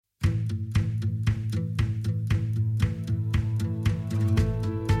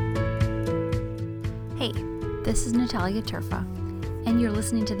Hey, this is Natalia Turfa, and you're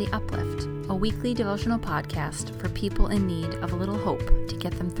listening to The Uplift, a weekly devotional podcast for people in need of a little hope to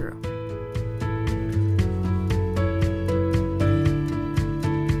get them through.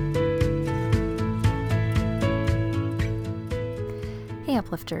 Hey,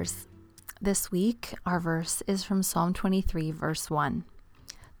 Uplifters. This week, our verse is from Psalm 23, verse 1.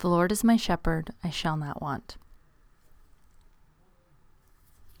 The Lord is my shepherd, I shall not want.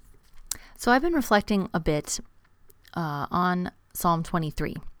 So I've been reflecting a bit on Psalm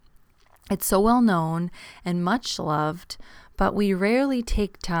 23. It's so well known and much loved, but we rarely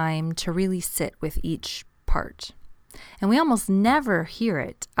take time to really sit with each part. And we almost never hear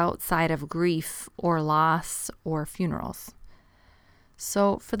it outside of grief or loss or funerals.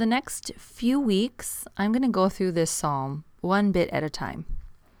 So for the next few weeks, I'm going to go through this psalm one bit at a time.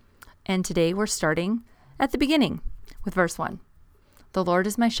 And today we're starting at the beginning with verse 1. The Lord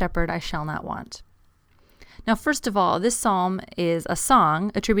is my shepherd, I shall not want. Now, first of all, this psalm is a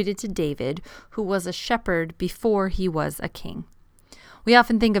song attributed to David, who was a shepherd before he was a king. We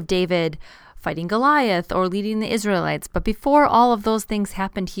often think of David fighting Goliath or leading the Israelites, but before all of those things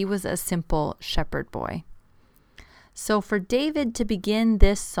happened, he was a simple shepherd boy. So for David to begin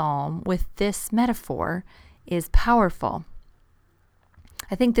this psalm with this metaphor is powerful.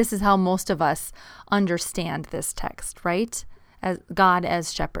 I think this is how most of us understand this text, right? As God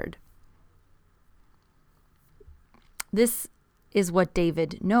as shepherd. This is what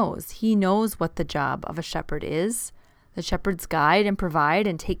David knows. He knows what the job of a shepherd is. The shepherds guide and provide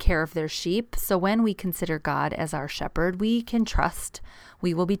and take care of their sheep. So when we consider God as our shepherd, we can trust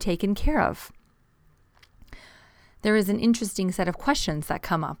we will be taken care of. There is an interesting set of questions that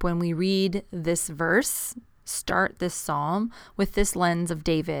come up when we read this verse, start this psalm with this lens of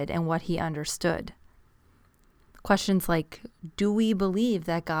David and what he understood. Questions like, do we believe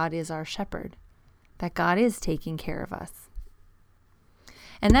that God is our shepherd? That God is taking care of us?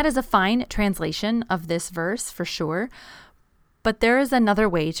 And that is a fine translation of this verse for sure, but there is another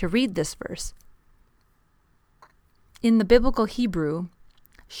way to read this verse. In the biblical Hebrew,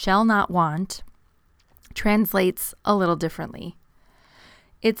 shall not want translates a little differently.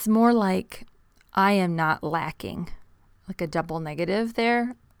 It's more like, I am not lacking, like a double negative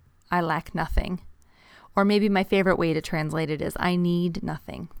there. I lack nothing. Or maybe my favorite way to translate it is, I need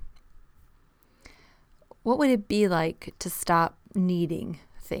nothing. What would it be like to stop needing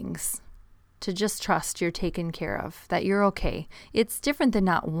things? To just trust you're taken care of, that you're okay. It's different than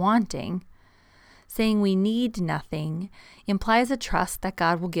not wanting. Saying we need nothing implies a trust that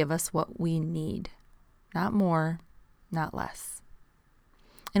God will give us what we need. Not more, not less.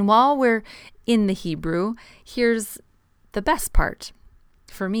 And while we're in the Hebrew, here's the best part,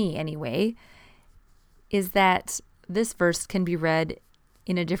 for me anyway, is that this verse can be read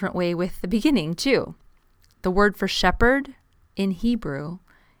in a different way with the beginning too. The word for shepherd in Hebrew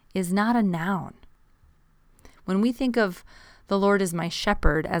is not a noun. When we think of the Lord is my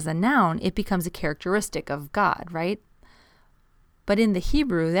shepherd as a noun, it becomes a characteristic of God, right? But in the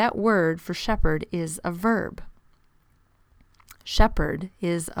Hebrew, that word for shepherd is a verb. Shepherd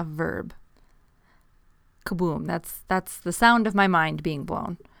is a verb. Kaboom, that's the sound of my mind being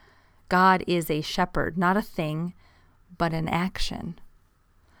blown. God is a shepherd, not a thing, but an action.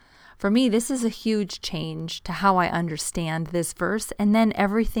 For me, this is a huge change to how I understand this verse and then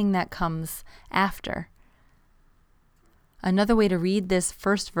everything that comes after. Another way to read this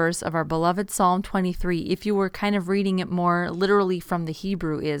first verse of our beloved Psalm 23, if you were kind of reading it more literally from the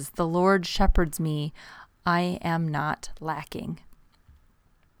Hebrew, is, the Lord shepherds me, I am not lacking.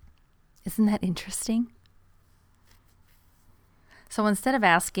 Isn't that interesting? So instead of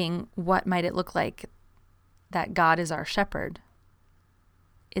asking, what might it look like that God is our shepherd?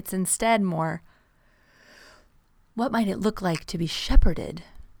 It's instead more, what might it look like to be shepherded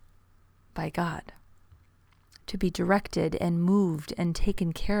by God? To be directed and moved and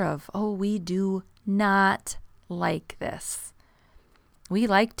taken care of. Oh, we do not like this. We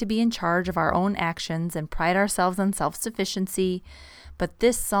like to be in charge of our own actions and pride ourselves on self-sufficiency, but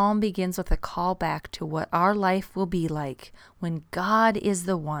this psalm begins with a call back to what our life will be like when God is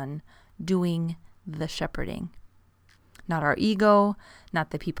the one doing the shepherding. Not our ego,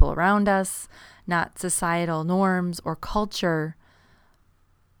 not the people around us, not societal norms or culture,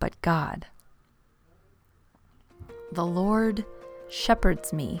 but God. The Lord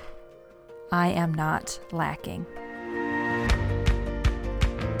shepherds me. I am not lacking.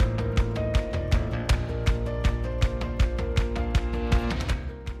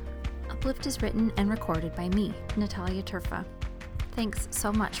 Uplift is written and recorded by me, Natalia Turfa. Thanks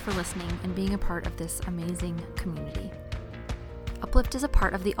so much for listening and being a part of this amazing community. Uplift is a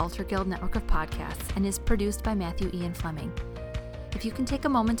part of the Altar Guild network of podcasts and is produced by Matthew Ian Fleming. If you can take a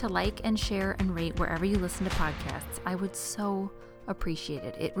moment to like and share and rate wherever you listen to podcasts, I would so appreciate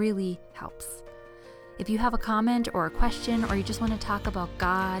it. It really helps. If you have a comment or a question, or you just want to talk about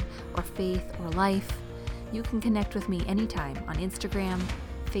God or faith or life, you can connect with me anytime on Instagram,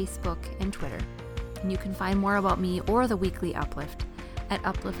 Facebook, and Twitter. And you can find more about me or the weekly Uplift at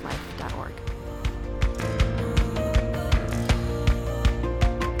upliftlife.org.